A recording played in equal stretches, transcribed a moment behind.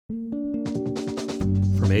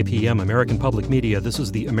APM American Public Media, this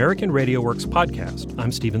is the American Radio Works podcast.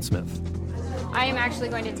 I'm Stephen Smith. I am actually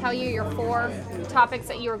going to tell you your 4 topics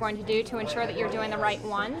that you are going to do to ensure that you're doing the right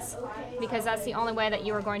ones, because that's the only way that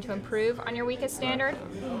you are going to improve on your weakest standard.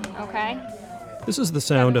 Okay? This is the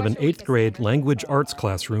sound of an 8th grade language arts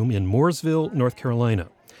classroom in Mooresville, North Carolina.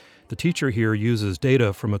 The teacher here uses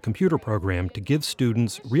data from a computer program to give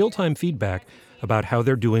students real-time feedback about how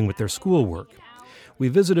they're doing with their schoolwork. We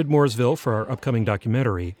visited Mooresville for our upcoming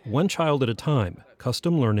documentary, One Child at a Time,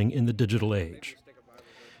 Custom Learning in the Digital Age.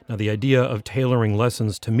 Now, the idea of tailoring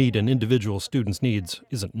lessons to meet an individual student's needs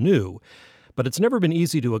isn't new, but it's never been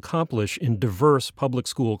easy to accomplish in diverse public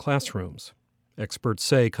school classrooms. Experts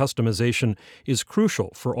say customization is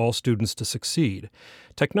crucial for all students to succeed.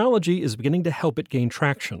 Technology is beginning to help it gain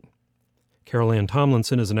traction. Carol Ann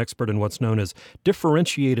Tomlinson is an expert in what's known as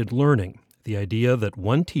differentiated learning, the idea that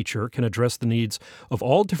one teacher can address the needs of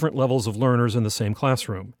all different levels of learners in the same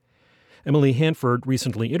classroom. Emily Hanford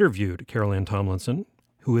recently interviewed Carol Ann Tomlinson,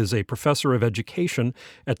 who is a professor of education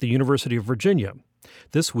at the University of Virginia.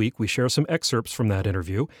 This week, we share some excerpts from that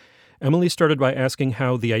interview. Emily started by asking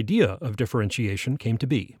how the idea of differentiation came to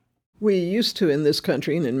be. We used to, in this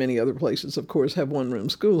country and in many other places, of course, have one-room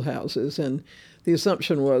schoolhouses, and the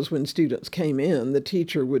assumption was when students came in, the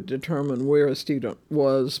teacher would determine where a student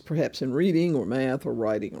was, perhaps in reading or math or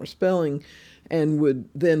writing or spelling, and would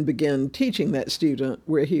then begin teaching that student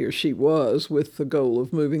where he or she was with the goal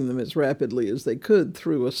of moving them as rapidly as they could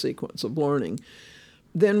through a sequence of learning.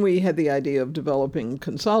 Then we had the idea of developing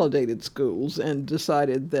consolidated schools and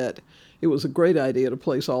decided that it was a great idea to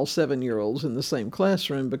place all 7-year-olds in the same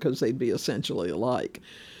classroom because they'd be essentially alike.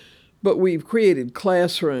 But we've created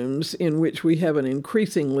classrooms in which we have an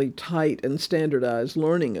increasingly tight and standardized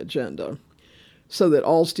learning agenda so that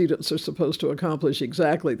all students are supposed to accomplish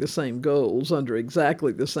exactly the same goals under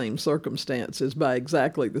exactly the same circumstances by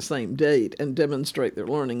exactly the same date and demonstrate their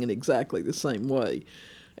learning in exactly the same way.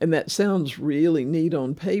 And that sounds really neat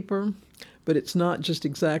on paper, but it's not just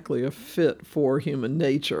exactly a fit for human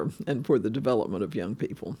nature and for the development of young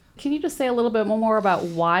people. Can you just say a little bit more about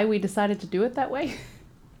why we decided to do it that way?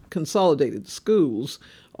 Consolidated schools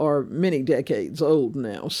are many decades old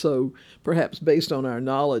now, so perhaps based on our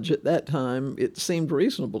knowledge at that time, it seemed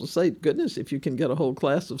reasonable to say, goodness, if you can get a whole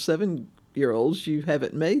class of 7-year-olds, you have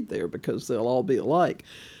it made there because they'll all be alike.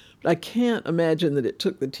 I can't imagine that it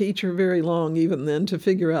took the teacher very long even then to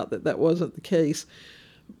figure out that that wasn't the case.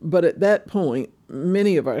 But at that point,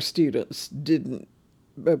 many of our potential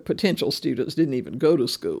students didn't even go to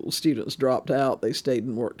school. Students dropped out. They stayed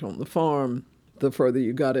and worked on the farm. The further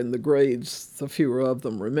you got in the grades, the fewer of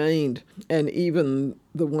them remained. And even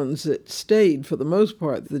the ones that stayed, for the most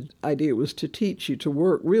part, the idea was to teach you to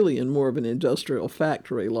work really in more of an industrial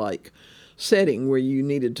factory-like setting where you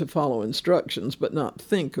needed to follow instructions but not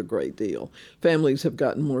think a great deal. Families have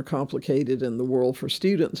gotten more complicated and the world for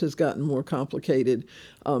students has gotten more complicated,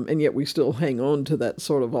 and yet we still hang on to that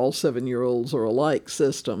sort of all 7-year-olds are alike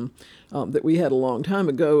system that we had a long time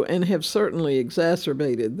ago and have certainly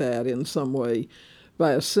exacerbated that in some way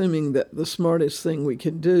by assuming that the smartest thing we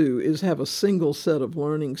can do is have a single set of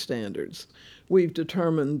learning standards. We've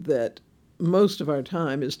determined that most of our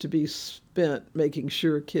time is to be spent making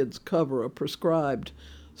sure kids cover a prescribed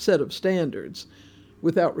set of standards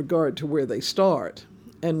without regard to where they start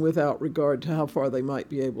and without regard to how far they might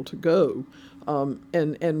be able to go.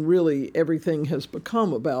 And really everything has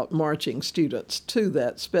become about marching students to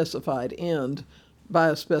that specified end by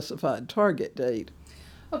a specified target date.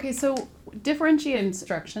 Okay, so differentiated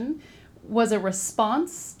instruction was a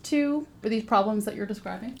response to these problems that you're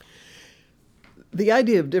describing? The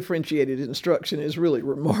idea of differentiated instruction is really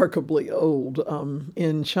remarkably old.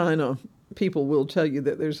 In China, people will tell you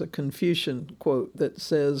that there's a Confucian quote that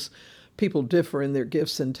says, people differ in their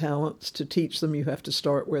gifts and talents. To teach them, you have to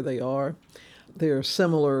start where they are. There are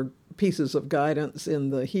similar pieces of guidance in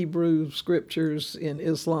the Hebrew scriptures, in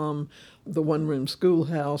Islam, the one-room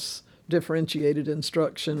schoolhouse, differentiated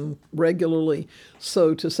instruction regularly.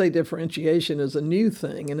 So to say differentiation is a new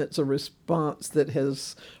thing and it's a response that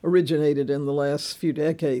has originated in the last few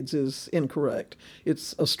decades is incorrect.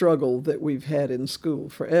 It's a struggle that we've had in school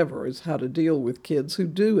forever, is how to deal with kids who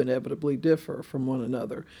do inevitably differ from one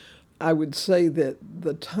another. I would say that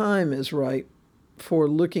the time is right for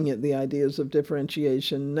looking at the ideas of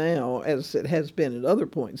differentiation now, as it has been at other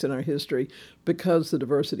points in our history, because the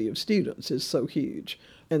diversity of students is so huge.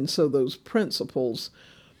 And so those principles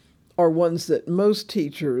are ones that most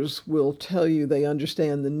teachers will tell you they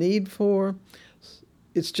understand the need for.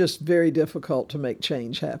 It's just very difficult to make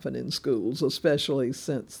change happen in schools, especially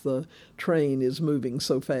since the train is moving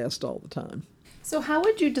so fast all the time. So how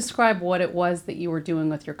would you describe what it was that you were doing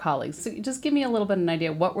with your colleagues? So just give me a little bit of an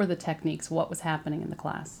idea. What were the techniques? What was happening in the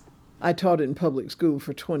class? I taught in public school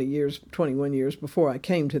for 21 years before I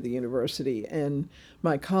came to the university, and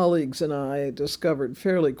my colleagues and I discovered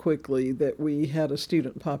fairly quickly that we had a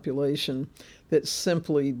student population that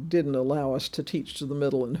simply didn't allow us to teach to the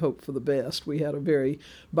middle and hope for the best. We had a very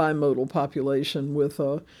bimodal population with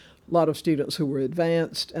a lot of students who were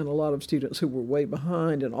advanced and a lot of students who were way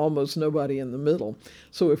behind and almost nobody in the middle.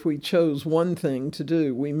 So if we chose one thing to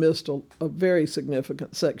do, we missed a very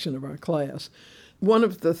significant section of our class. One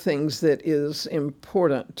of the things that is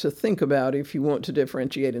important to think about if you want to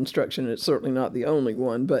differentiate instruction, and it's certainly not the only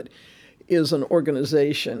one, but is an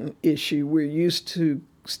organization issue. We're used to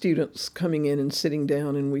students coming in and sitting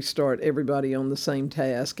down, and we start everybody on the same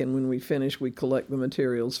task, and when we finish, we collect the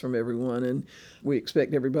materials from everyone, and we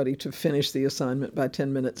expect everybody to finish the assignment by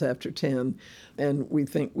 10 minutes after 10, and we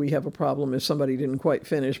think we have a problem if somebody didn't quite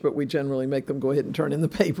finish, but we generally make them go ahead and turn in the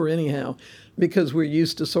paper anyhow, because we're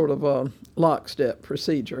used to sort of a lockstep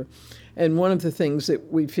procedure. And one of the things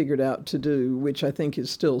that we figured out to do, which I think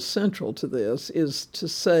is still central to this, is to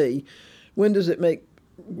say, when does it make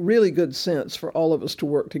really good sense for all of us to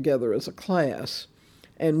work together as a class,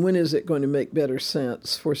 and when is it going to make better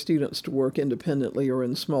sense for students to work independently or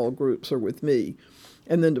in small groups or with me,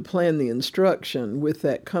 and then to plan the instruction with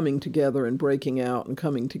that coming together and breaking out and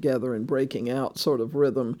coming together and breaking out sort of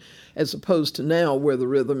rhythm, as opposed to now where the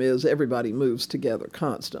rhythm is everybody moves together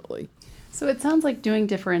constantly. So it sounds like doing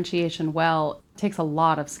differentiation well takes a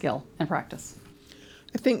lot of skill and practice.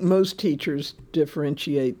 I think most teachers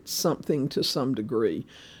differentiate something to some degree.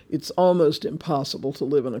 It's almost impossible to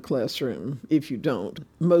live in a classroom if you don't.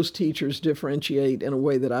 Most teachers differentiate in a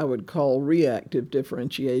way that I would call reactive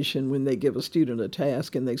differentiation when they give a student a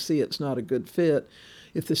task and they see it's not a good fit.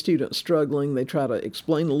 If the student's struggling, they try to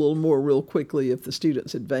explain a little more real quickly. If the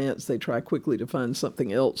student's advanced, they try quickly to find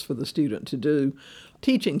something else for the student to do.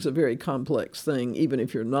 Teaching's a very complex thing, even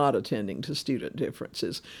if you're not attending to student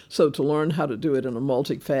differences. So to learn how to do it in a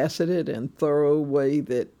multifaceted and thorough way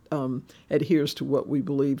that adheres to what we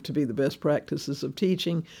believe to be the best practices of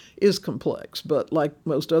teaching is complex. But like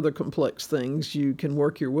most other complex things, you can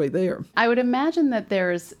work your way there. I would imagine that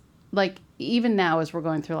there's, like, even now as we're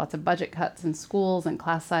going through lots of budget cuts in schools and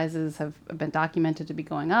class sizes have been documented to be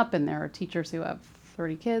going up, and there are teachers who have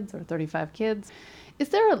 30 kids or 35 kids. Is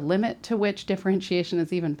there a limit to which differentiation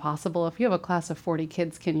is even possible? If you have a class of 40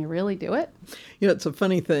 kids, can you really do it? You know, it's a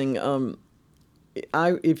funny thing.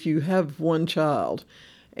 If you have one child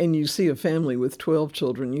and you see a family with 12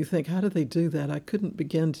 children, you think, how do they do that? I couldn't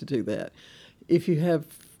begin to do that. If you have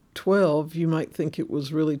 12, you might think it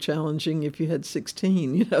was really challenging if you had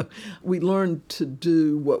 16. You know, we learn to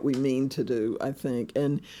do what we mean to do, I think.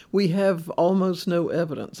 And we have almost no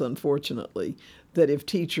evidence, unfortunately, that if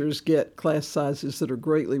teachers get class sizes that are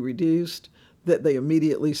greatly reduced, that they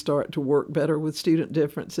immediately start to work better with student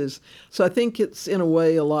differences. So I think it's, in a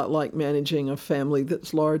way, a lot like managing a family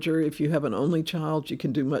that's larger. If you have an only child, you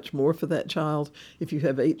can do much more for that child. If you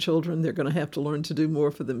have 8 children, they're going to have to learn to do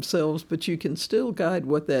more for themselves, but you can still guide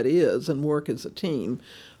what that is and work as a team.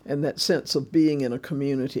 And that sense of being in a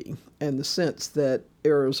community and the sense that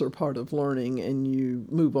errors are part of learning and you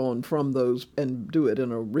move on from those and do it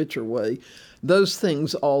in a richer way. Those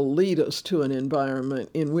things all lead us to an environment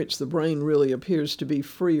in which the brain really appears to be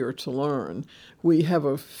freer to learn. We have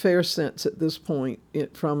a fair sense at this point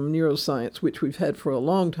from neuroscience, which we've had for a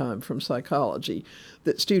long time from psychology,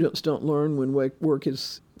 that students don't learn when work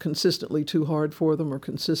is consistently too hard for them or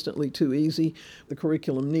consistently too easy. The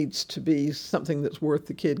curriculum needs to be something that's worth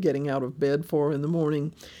the kid getting out of bed for in the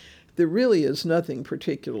morning. There really is nothing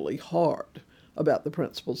particularly hard about the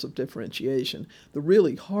principles of differentiation. The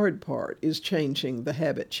really hard part is changing the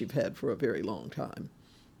habits you've had for a very long time.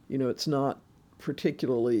 You know, it's not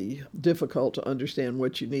particularly difficult to understand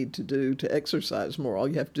what you need to do to exercise more. All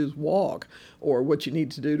you have to do is walk, or what you need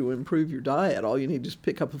to do to improve your diet. All you need is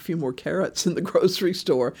pick up a few more carrots in the grocery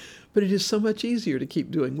store. But it is so much easier to keep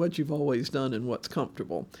doing what you've always done and what's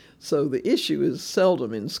comfortable. So the issue is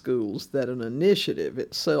seldom in schools that an initiative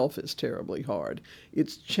itself is terribly hard.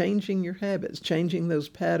 It's changing your habits, changing those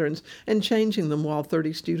patterns, and changing them while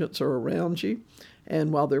 30 students are around you.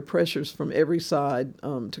 And while there are pressures from every side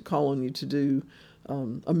to call on you to do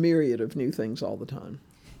a myriad of new things all the time.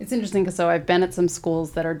 It's interesting because I've been at some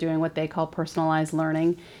schools that are doing what they call personalized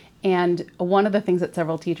learning. And one of the things that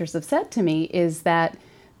several teachers have said to me is that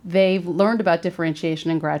they've learned about differentiation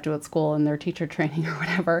in graduate school in their teacher training or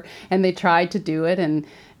whatever, and they tried to do it,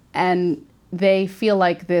 and they feel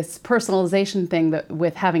like this personalization thing that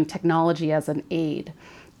with having technology as an aid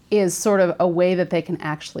is sort of a way that they can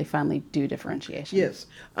actually finally do differentiation. Yes.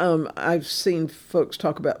 I've seen folks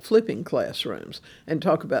talk about flipping classrooms and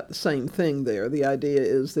talk about the same thing there. The idea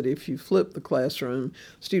is that if you flip the classroom,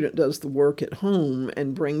 student does the work at home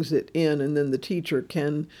and brings it in, and then the teacher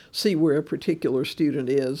can see where a particular student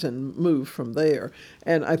is and move from there.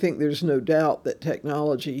 And I think there's no doubt that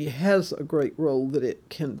technology has a great role that it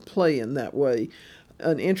can play in that way.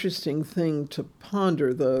 An interesting thing to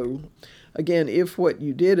ponder, though, again, if what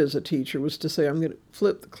you did as a teacher was to say, I'm going to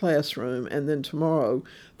flip the classroom, and then tomorrow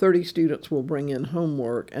 30 students will bring in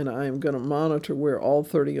homework, and I'm going to monitor where all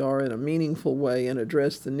 30 are in a meaningful way and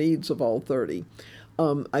address the needs of all 30.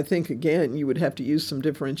 I think, again, you would have to use some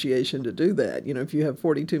differentiation to do that. You know, if you have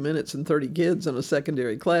 42 minutes and 30 kids in a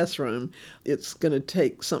secondary classroom, it's going to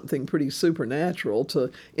take something pretty supernatural to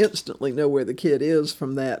instantly know where the kid is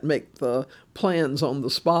from that, make the plans on the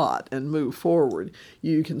spot and move forward.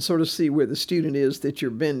 You can sort of see where the student is that you're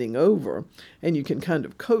bending over, and you can kind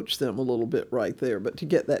of coach them a little bit right there. But to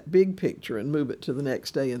get that big picture and move it to the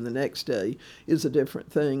next day and the next day is a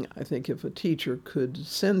different thing. I think if a teacher could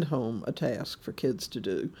send home a task for kids to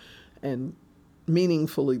do and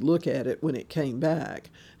meaningfully look at it when it came back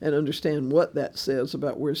and understand what that says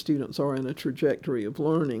about where students are in a trajectory of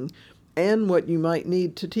learning, and what you might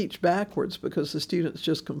need to teach backwards because the student's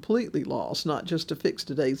just completely lost, not just to fix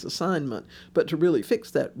today's assignment, but to really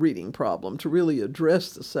fix that reading problem, to really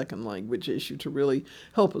address the second language issue, to really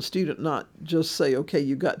help a student not just say, okay,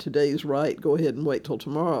 you got today's right, go ahead and wait till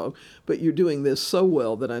tomorrow, but you're doing this so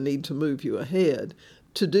well that I need to move you ahead.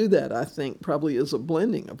 To do that, I think, probably is a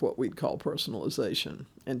blending of what we'd call personalization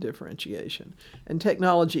and differentiation. And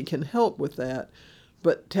technology can help with that.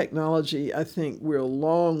 But technology, I think we're a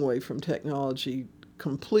long way from technology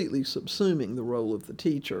completely subsuming the role of the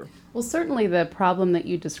teacher. Well, certainly the problem that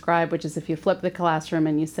you describe, which is if you flip the classroom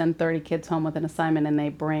and you send 30 kids home with an assignment and they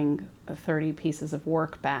bring 30 pieces of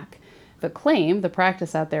work back, the claim, the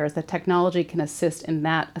practice out there is that technology can assist in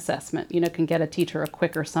that assessment, can get a teacher a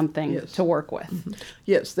quicker something to work with. Mm-hmm.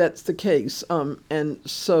 Yes, that's the case. And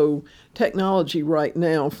so technology right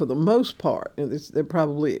now, for the most part, and there are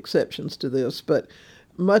probably exceptions to this, but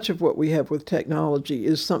much of what we have with technology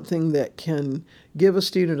is something that can give a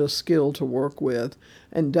student a skill to work with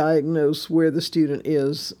and diagnose where the student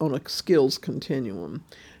is on a skills continuum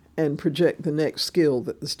and project the next skill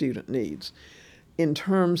that the student needs. In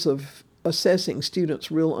terms of assessing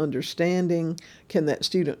students' real understanding, can that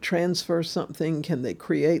student transfer something? Can they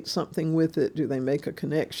create something with it? Do they make a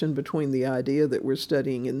connection between the idea that we're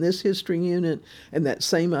studying in this history unit and that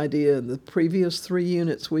same idea in the previous 3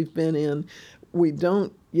 units we've been in? We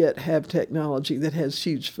don't yet have technology that has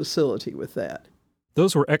huge facility with that.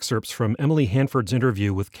 Those were excerpts from Emily Hanford's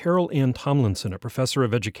interview with Carol Ann Tomlinson, a professor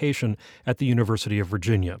of education at the University of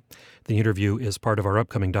Virginia. The interview is part of our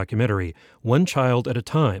upcoming documentary, One Child at a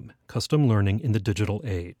Time, Custom Learning in the Digital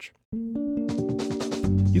Age.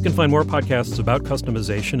 You can find more podcasts about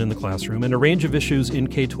customization in the classroom and a range of issues in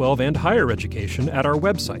K-12 and higher education at our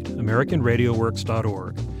website,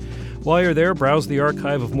 AmericanRadioWorks.org. While you're there, browse the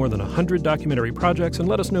archive of more than 100 documentary projects and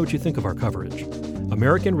let us know what you think of our coverage.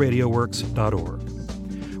 AmericanRadioWorks.org.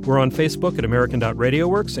 We're on Facebook at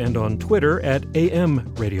American.RadioWorks and on Twitter at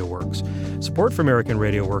AMRadioWorks. Support for American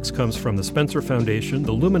Radio Works comes from the Spencer Foundation,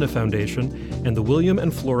 the Lumina Foundation, and the William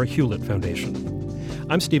and Flora Hewlett Foundation.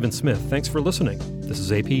 I'm Stephen Smith. Thanks for listening. This is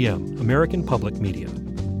APM, American Public Media.